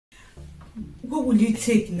What will you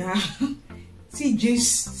take now? See juice,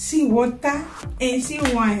 see water, and see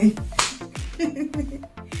wine.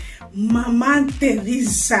 Mama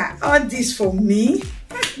Teresa, all this for me?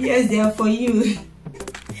 Yes, they are for you.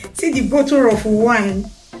 See the bottle of wine,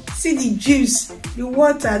 see the juice, the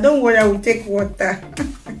water. Don't worry, I will take water.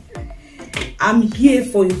 I'm here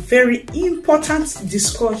for a very important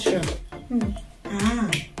discussion.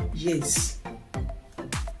 Yes.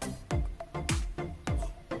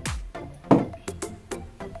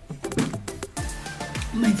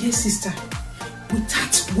 My dear sister,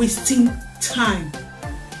 without wasting time,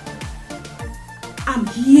 I'm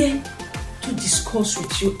here to discuss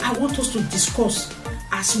with you. I want us to discuss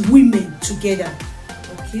as women together.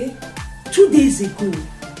 Okay? 2 days ago,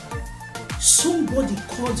 somebody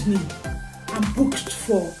called me and booked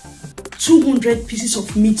for 200 pieces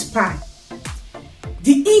of meat pie.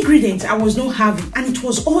 The ingredients I was not having, and it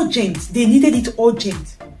was urgent. They needed it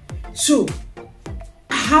urgent. So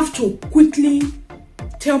I have to quickly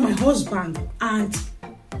tell my husband, and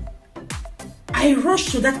I rushed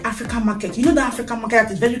to that African market. You know the African market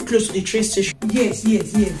that is very close to the train station? Yes.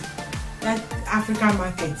 That African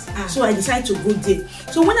market. So I decided to go there.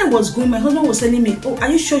 So when I was going, my husband was telling me, "Oh, are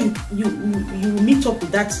you sure you meet up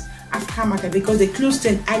with that African market?" Because they closed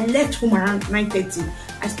 10. I left home around 9:30.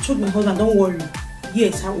 I told my husband, "Don't worry.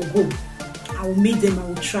 Yes, I will go. I will meet them. I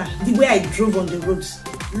will try." The way I drove on the roads,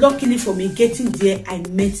 luckily for me, getting there, I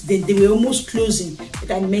met them. They were almost closing, but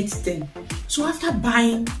I met them. So after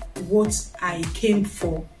buying what I came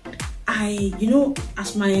for,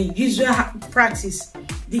 as my usual practice,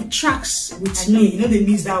 the tracks with me. You know they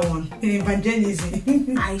miss that one.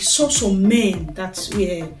 Evangelism. I saw some men that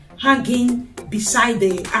were hanging beside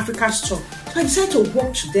the Africa store. So I decided to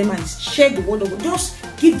walk to them and share the word of God. Just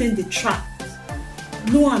give them the track.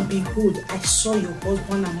 Lo and behold, I saw your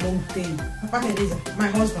husband among them. Papa Teresa, my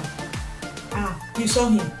husband. You saw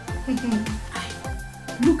him.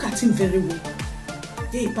 I look at him very well.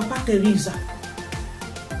 Hey, Papa Teresa.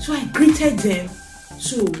 So I greeted them.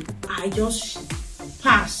 So I just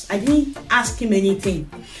passed. I didn't ask him anything.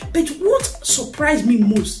 But what surprised me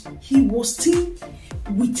most, he was still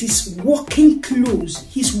with his working clothes,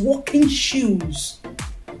 his working shoes.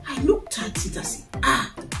 I looked at it and said,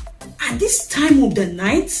 at this time of the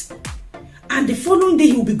night, and the following day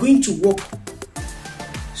he'll be going to work.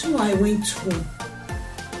 So I went home.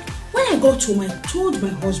 When I got home, I told my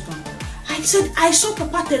husband, I said, I saw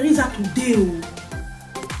Papa Teresa today.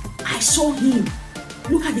 I saw him.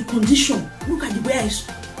 Look at the condition. Look at the way I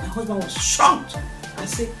saw. My husband was shocked. I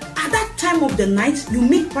said, at that time of the night, you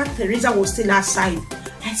meet Papa Teresa was still outside.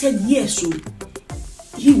 I said, yes, so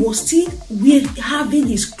he was still having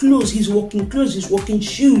his clothes, his working clothes, his working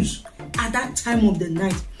shoes at that time of the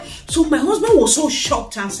night. So my husband was so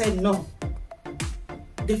shocked and said, no.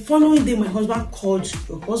 The following day, my husband called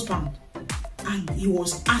your husband and he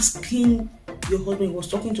was asking your husband, he was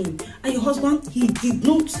talking to him. And your husband, he did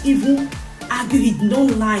not even argue, he did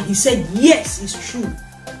not lie. He said, yes, it's true.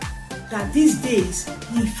 That these days,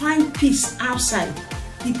 he finds peace outside.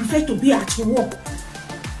 He prefers to be at work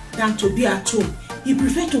than to be at home. He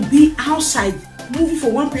prefers to be outside, moving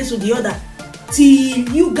from one place to the other, till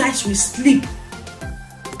you guys will sleep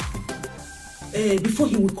before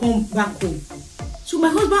he will come back home. So my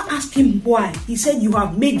husband asked him why. He said, you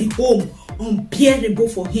have made the home unbearable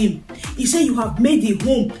for him. He said, you have made the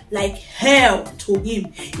home like hell to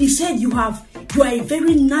him. He said, you are a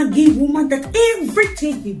very nagging woman, that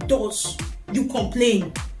everything he does, you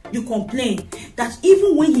complain. You complain that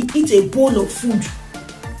even when he eats a bowl of food,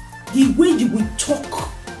 the way you will talk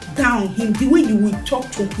down him, the way you will talk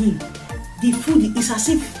to him, the food is as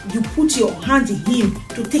if you put your hand in him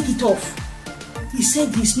to take it off. He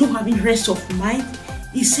said he's not having rest of mind.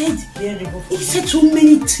 He said so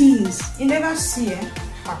many things. You never see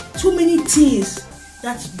too many things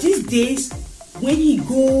that these days when he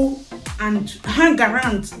go and hang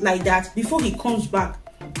around like that, before he comes back,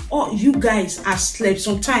 oh, you guys are slept.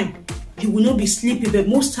 Sometimes you will not be sleeping, but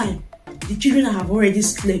most time the children have already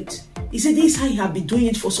slept. He said this is how he have been doing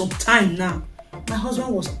it for some time now. My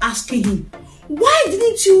husband was asking him, why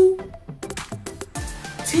didn't you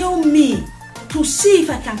tell me to see if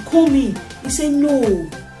I can come in? He said no,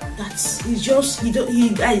 that's just he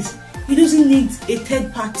doesn't need a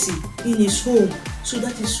third party in his home. So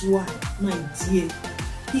that is why, my dear,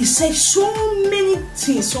 he said so many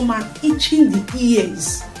things. Some are itching the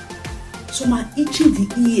ears. Some are itching the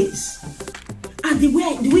ears. And the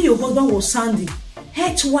way your husband was sounding,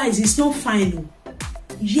 health-wise, it's not fine.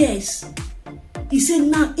 Yes. He said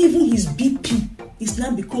now even his BP is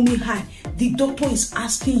now becoming high. The doctor is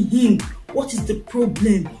asking him, What is the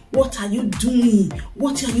problem? What are you doing?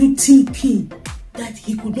 What are you thinking? That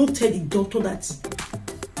he could not tell the doctor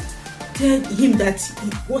tell him that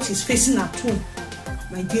what he's facing at home.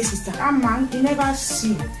 My dear sister, that man, he never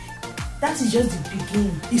see. That is just the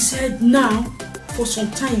beginning. He said now, for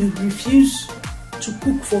some time you refuse to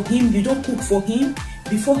cook for him. You don't cook for him.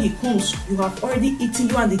 Before he comes, you have already eaten,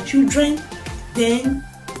 you and the children. Then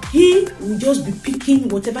he will just be picking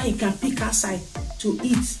whatever he can pick outside to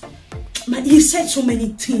eat. He said so many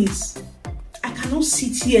things. I cannot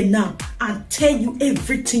sit here now and tell you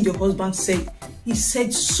everything your husband said. He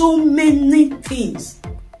said so many things.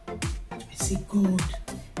 I say, God.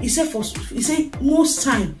 He said most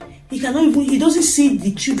time he doesn't see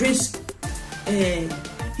the children's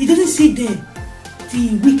he doesn't see them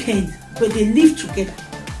the weekend, but they live together.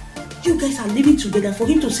 You guys are living together for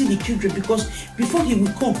him to see the children, because before he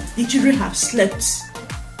will come, the children have slept.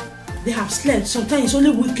 They have slept. Sometimes it's only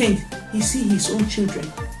weekend he see his own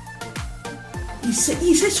children. He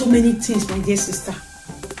said so many things, my dear sister.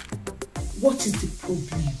 What is the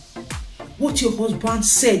problem? What your husband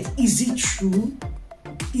said, is it true?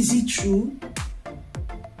 Is it true?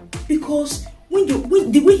 Because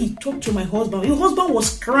the way he talked to my husband, your husband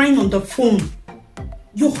was crying on the phone.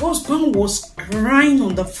 Your husband was crying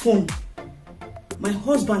on the phone. My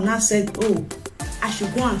husband now said, oh, I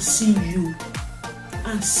should go and see you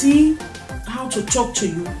and see how to talk to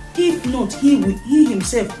you. If not, he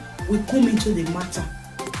himself will come into the matter.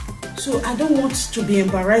 So I don't want to be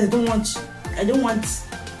embarrassed. I don't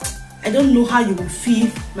know how you will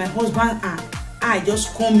feel. My husband and I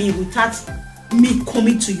just come in without me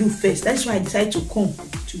coming to you first. That's why I decided to come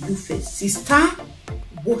to you first. Sister,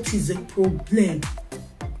 what is the problem?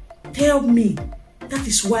 Tell me. That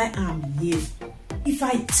is why I'm here. If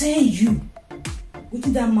I tell you, what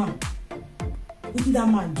did that man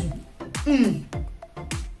do?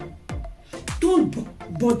 Don't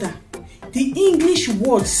bother. The English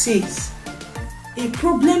word says, a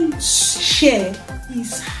problem shared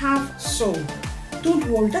is half solved. Don't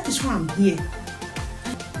worry, that is why I'm here.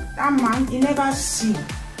 That man, he never see.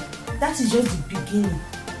 That is just the beginning.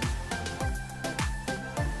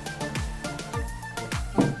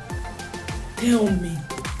 Tell me.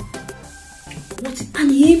 What?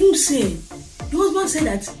 And he even said, your husband said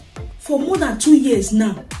that for more than 2 years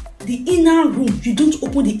now, the inner room, you don't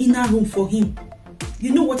open the inner room for him.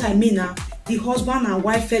 You know what I mean now? The husband and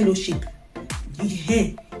wife fellowship.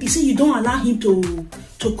 He said you don't allow him to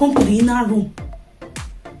come to the inner room.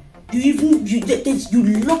 You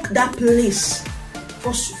lock that place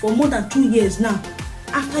for more than 2 years now.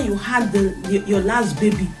 After you had your last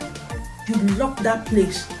baby, you lock that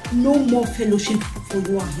place. No more fellowship for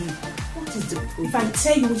you and him. What is the problem? If I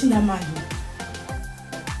tell you what's in that man,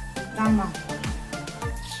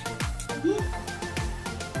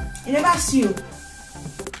 he never see you.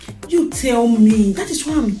 You tell me. That is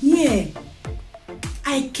why I'm here.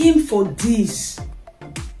 I came for this.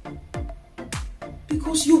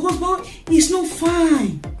 Because your husband is not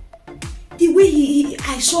fine. The way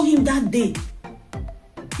I saw him that day.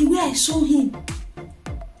 The way I saw him.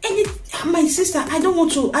 My sister, I don't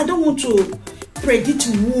want to predict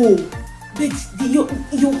war, but your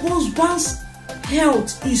husband's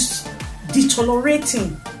health is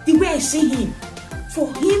deteriorating. The way I see him,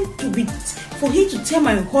 for him to tell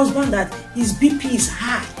my husband that his BP is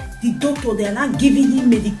high, the doctor, they are not giving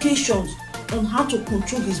him medications on how to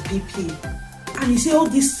control his BP. And he said all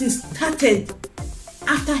these things started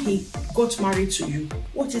after he got married to you.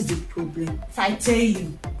 What is the problem? If I tell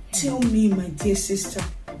you, tell me, my dear sister.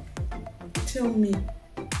 Tell me.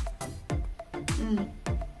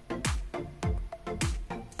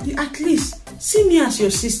 You at least see me as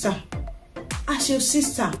your sister. As your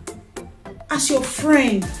sister. As your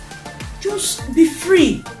friend. Just be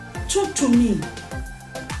free. Talk to me.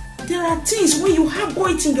 There are things when you harbor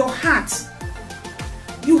it in your heart.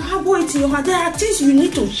 You harbor it in your heart. There are things you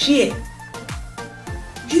need to share.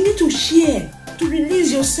 You need to share to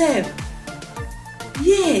release yourself.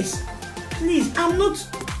 Yes. Please, I'm not.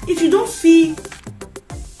 If you don't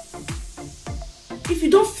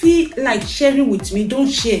feel like sharing with me, don't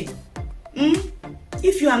share.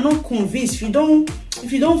 If you are not convinced, if you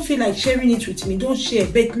don't feel like sharing it with me, don't share.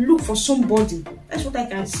 But look for somebody. That's what I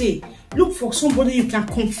can say. Look for somebody you can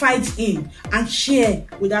confide in and share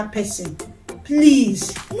with that person.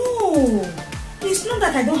 Please. No. It's not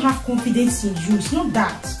that I don't have confidence in you. It's not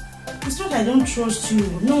that. It's not that I don't trust you.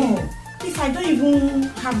 No. If I don't even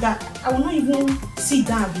have that, I will not even sit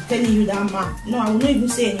down and be telling you that man. No, I will not even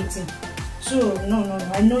say anything. So, no,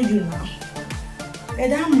 I know you now.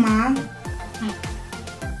 And that man,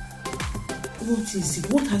 what is it?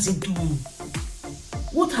 What has he done?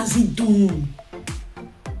 What has he done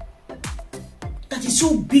that is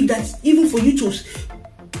so big that even for you to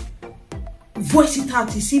voice it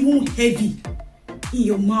out is even heavy in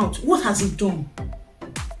your mouth? What has he done?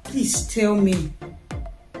 Please tell me.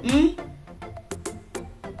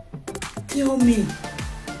 Tell me.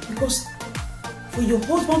 Because for your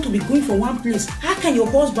husband to be going from one place, how can your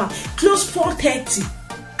husband close 4:30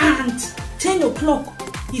 and 10 o'clock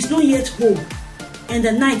he's not yet home, and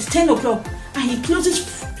the night 10 o'clock and he closes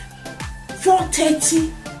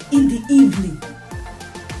 4:30 in the evening?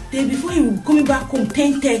 Then before he will be coming back home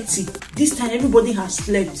 10:30, this time everybody has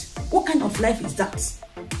slept. What kind of life is that?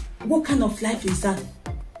 What kind of life is that?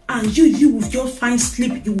 And you will just find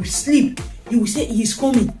sleep, you will sleep, you will say he's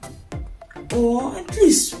coming. Or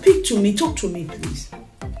please speak to me, talk to me, please.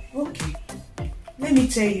 Okay, let me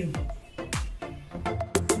tell you.